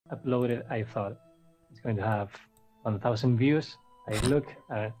uploaded, I thought it's going to have 1,000 views. I look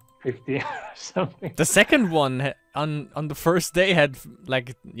at 50 or something. The second one on the first day had,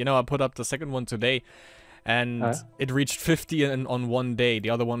 like, you know, I put up the second one today, and it reached 50 on one day.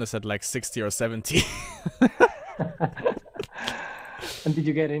 The other one is at like 60 or 70. And did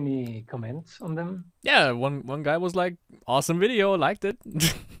you get any comments on them? Yeah, one guy was like, "Awesome video, liked it."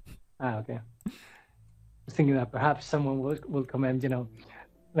 Okay. I was thinking that perhaps someone will comment, you know,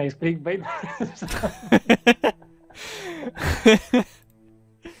 nice clickbait.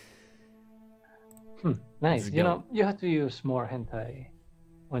 Nice. You know, you have to use more hentai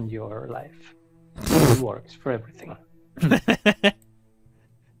on your life. It works for everything.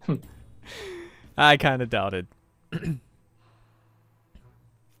 I kind of doubt it.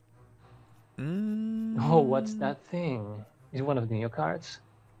 Oh, what's that thing? Is one of the new cards?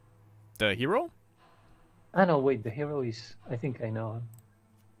 The hero? Ah, no, wait. The hero is... I think I know him.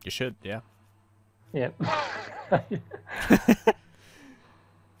 You should, yeah. Yeah.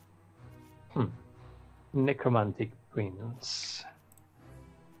 Necromantic Prince.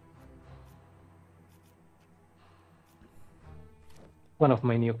 One of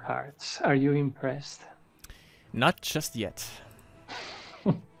my new cards. Are you impressed? Not just yet.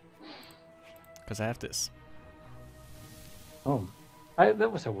 Because I have this. Oh, that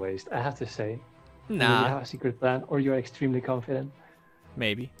was a waste, I have to say. Nah. Do you have a secret plan, or you're extremely confident?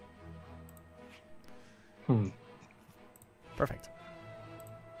 Maybe. Perfect.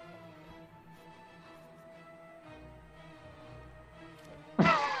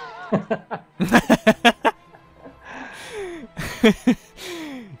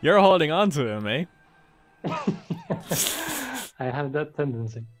 You're holding on to him, eh? I have that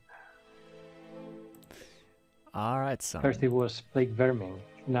tendency. Alright, son. First it was Plague Vermin.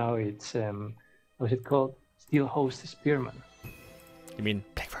 Now it's, what's it called? Steel Host Spearman. You mean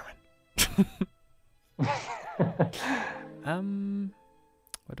Plague Vermin?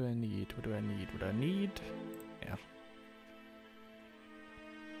 What do I need? What do I need? What do I need? Yeah.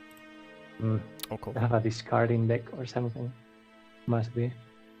 Oh, cool. I have a discarding deck or something. Must be.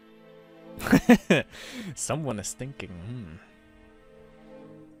 Someone is thinking.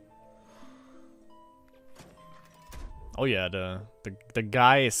 Oh yeah, the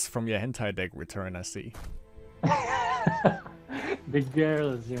guys from your hentai deck return, I see. The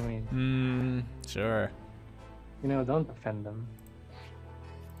girls, you mean? Sure. You know, don't offend them.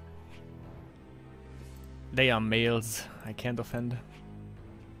 They are males. I can't offend.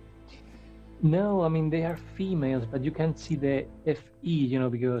 No, I mean, they are females, but you can't see the FE, you know,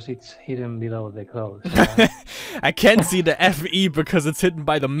 because it's hidden below the clothes. I can't see the FE because it's hidden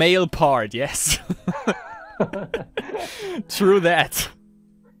by the male part, yes. True that.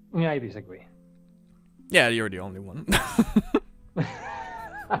 Yeah, I disagree. Yeah, you're the only one.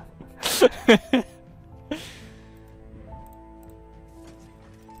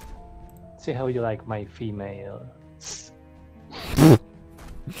 See how you like my females.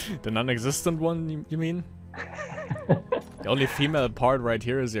 The non-existent one, you mean? The only female part right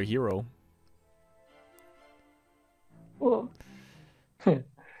here is your hero. Well,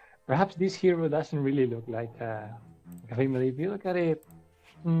 perhaps this hero doesn't really look like a female. If you look at it,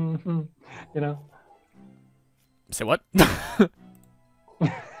 you know. Say what? I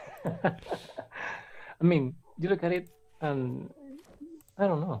mean, you look at it and I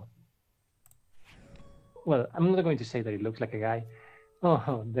don't know. Well, I'm not going to say that it looks like a guy.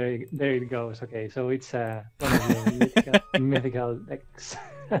 Oh, there it goes. Okay, so it's one of the mythical decks.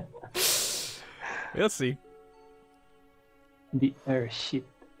 We'll see. The Airship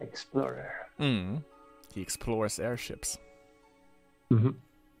Explorer. He explores airships.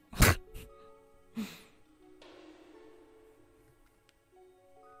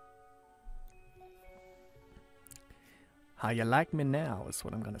 How you like me now is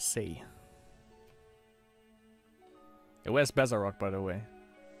what I'm gonna say. Where's Bezarok, by the way?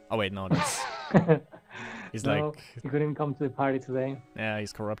 Oh wait, no, that's... He's no, like... he couldn't come to the party today. Yeah,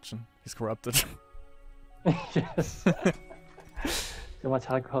 he's corruption. He's corrupted. Yes. Too much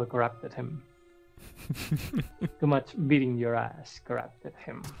alcohol corrupted him. Too much beating your ass corrupted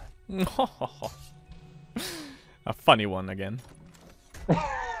him. A funny one again.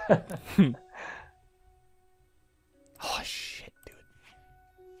 Oh shit,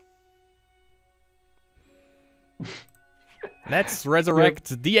 dude. Let's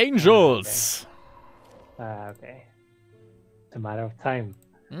resurrect the angels. Okay. It's a matter of time.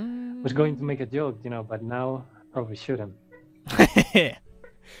 Was going to make a joke, you know, but now probably shouldn't.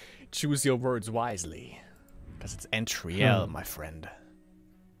 Choose your words wisely, because it's Entriel, my friend.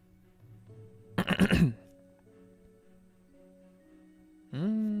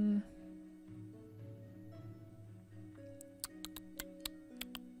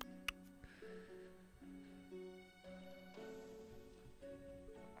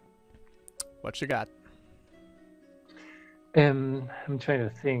 What you got? I'm trying to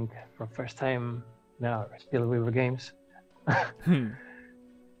think for first time now. Spellweaver games.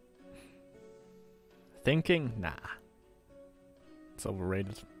 Thinking? Nah. It's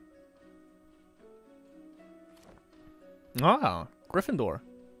overrated. Ah, Gryffindor.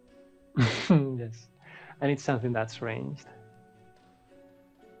 Yes, I need something that's ranged.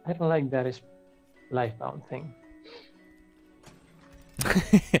 I don't like that is life-bound thing.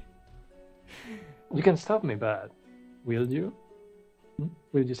 You can stop me, but will you?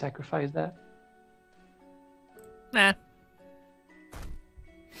 Will you sacrifice that? Nah.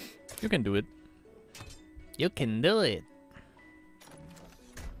 You can do it. You can do it.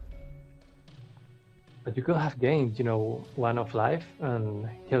 But you could have gained, you know, one of life and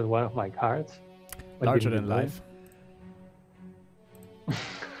killed one of my cards. What Larger didn't than you do? life.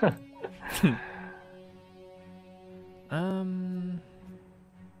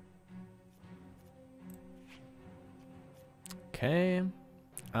 Okay.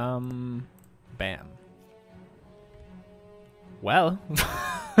 Bam. Well.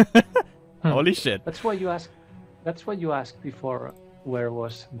 Holy shit. That's what you asked. That's what you asked before. Where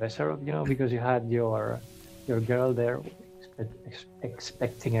was Besserov? You know, because you had your girl there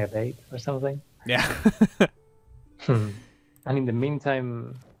expecting a date or something. Yeah. And in the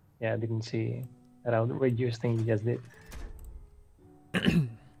meantime, yeah, I didn't see that outrageous thing you just did.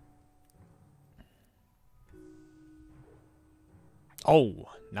 Oh,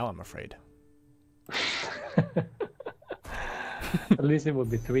 now I'm afraid. At least it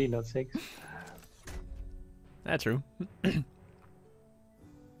would be 3, not 6. That's true. I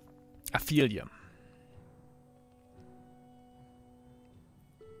feel you.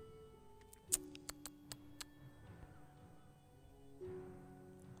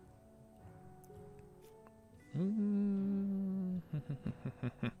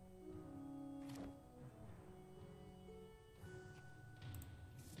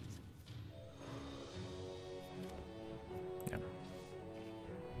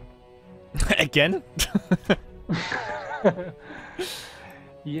 Again?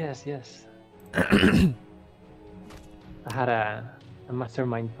 Yes, yes. I had a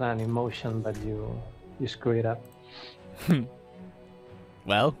mastermind plan in motion, but you screwed it up.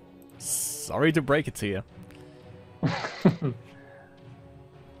 Well, sorry to break it to you.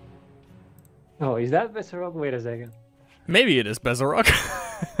 Oh, is that Besserov? Wait a second. Maybe it is Bezarok.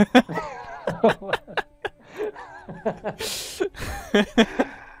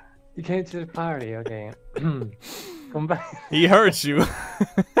 You came to the party, okay. Come back. He hurt you.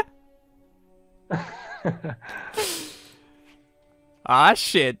 Ah,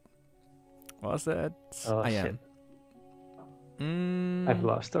 shit. What's that? Oh, I shit. am. I've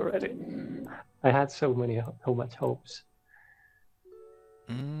lost already. I had so much hopes.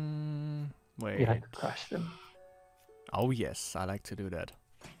 Wait. You had to crush them. Oh, yes. I like to do that.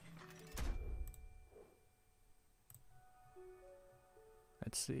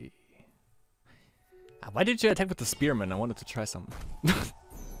 Let's see. Why did you attack with the spearman? I wanted to try something.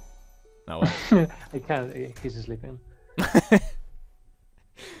 No, well. I can't. He's sleeping.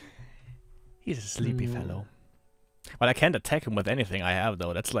 He's a sleepy fellow. Well, I can't attack him with anything I have,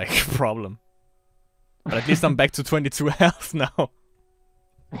 though. That's like a problem. But at least I'm back to 22 health now.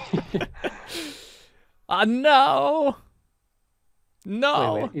 Ah, no!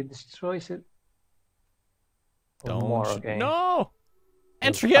 No! Wait, it destroys it. Don't. More, okay. No!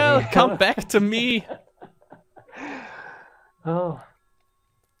 Entriel, come back to me! Oh,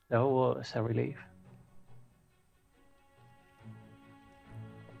 that was a relief.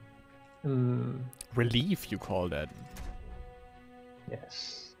 Relief, you call that?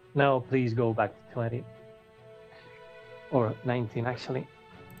 Yes. Now, please go back to 20. Or 19, actually.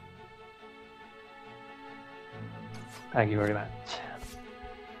 Thank you very much.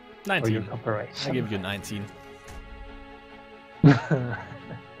 19. For your cooperation. I give you 19.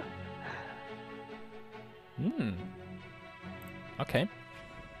 Okay.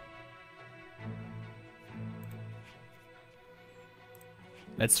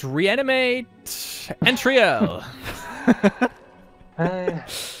 Let's reanimate Entriel. Side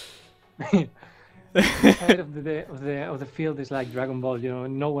of the field is like Dragon Ball, you know.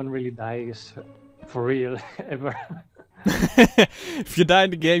 No one really dies for real ever. If you die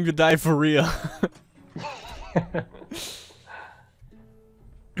in the game, you die for real.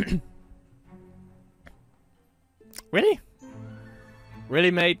 Really?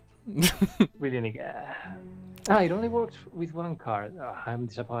 Really, mate? Really, nigga. It only works with one card. Oh, I'm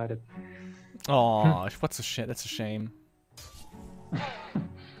disappointed. Oh, what's a shit? That's a shame.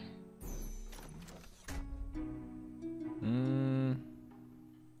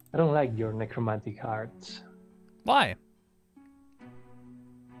 I don't like your necromantic hearts. Why?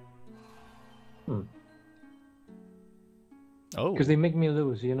 Oh. Because they make me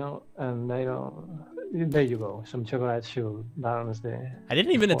lose, you know, and I don't. There you go. Some chocolate should balance the. I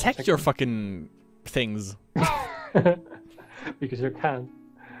didn't even attack your seconds. fucking things. Because you can't.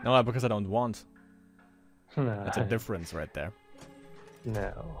 No, because I don't want. No. That's a difference right there.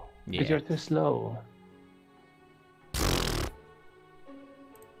 No. Yeah. Because you're too slow.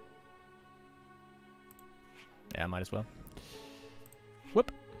 Yeah, might as well.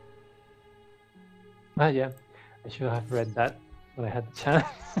 Whoop. Ah, yeah. I should have read that when I had the chance.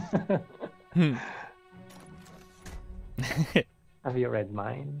 Hmm. Have you read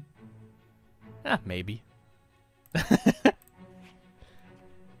mine? Ah, maybe.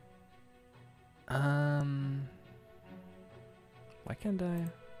 Why can't I?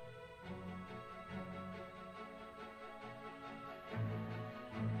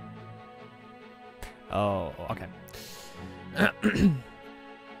 Oh, okay.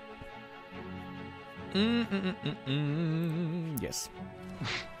 Yes.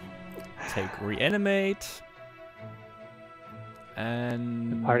 Take reanimate.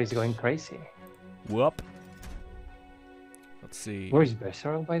 And The party's going crazy. whoop. Let's see. Where is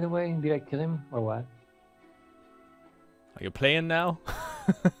Besser, by the way? Did I kill him or what? Are you playing now?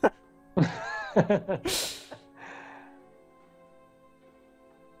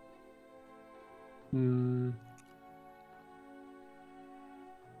 Hmm.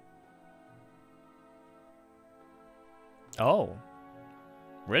 Oh.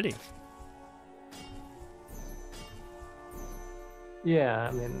 Really? Yeah,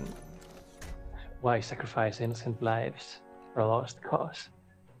 I mean, why sacrifice innocent lives for a lost cause?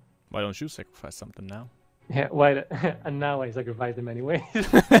 Why don't you sacrifice something now? Yeah, why? And now I sacrifice them anyway.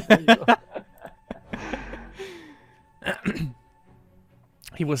 There you go.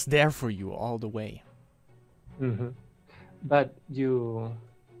 He was there for you all the way. Mm-hmm. But you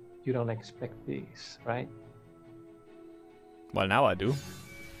don't expect these, right? Well, now I do.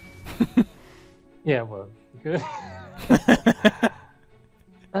 Yeah, well, good.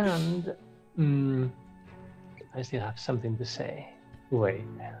 And I still have something to say. Wait,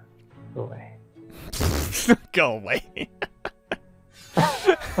 go away. Go away.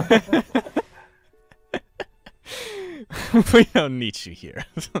 We don't need you here.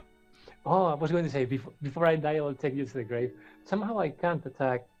 Oh, I was going to say before I die, I'll take you to the grave. Somehow I can't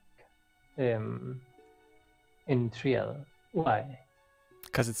attack in Triel. Why?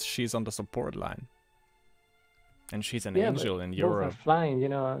 Because she's on the support line. And she's an Yeah, angel but and both you're are a... flying, you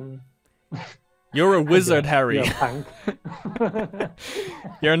know. And... You're a wizard, Harry. You're a punk.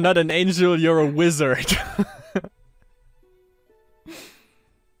 You're not an angel, you're a wizard.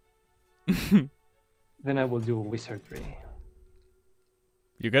 Then I will do wizardry.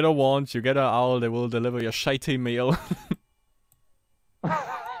 You get a wand, you get an owl, they will deliver your shitey meal.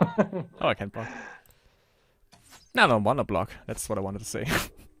 Oh, I can't block. No, I don't want to block. That's what I wanted to say.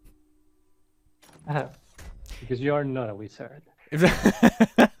 Because you're not a wizard.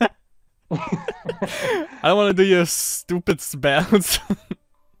 I don't want to do your stupid spells.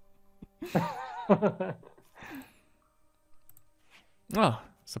 Oh,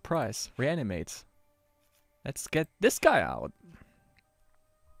 surprise. Reanimate. Let's get this guy out.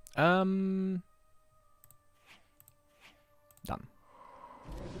 Done.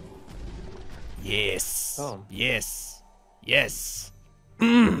 Yes. Oh. Yes. Yes.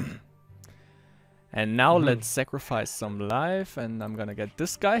 And now let's sacrifice some life, and I'm gonna get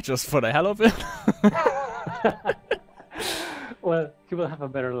this guy just for the hell of it. Well, he will have a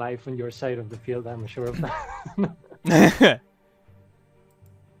better life on your side of the field, I'm sure of that.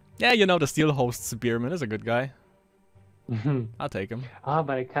 Yeah, you know, the Steel Host Spearman is a good guy. I'll take him. Ah,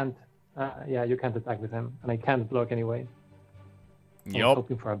 but I can't. Yeah, you can't attack with him, and I can't block anyway. I'm Yup.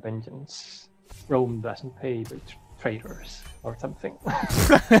 hoping for a vengeance. Rome doesn't pay the traitors or something.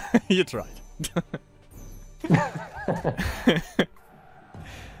 You tried.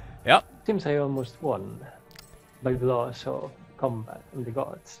 Yep. Seems I almost won by the laws of combat and the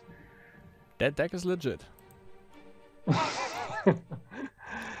gods. That deck is legit.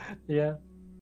 Yeah.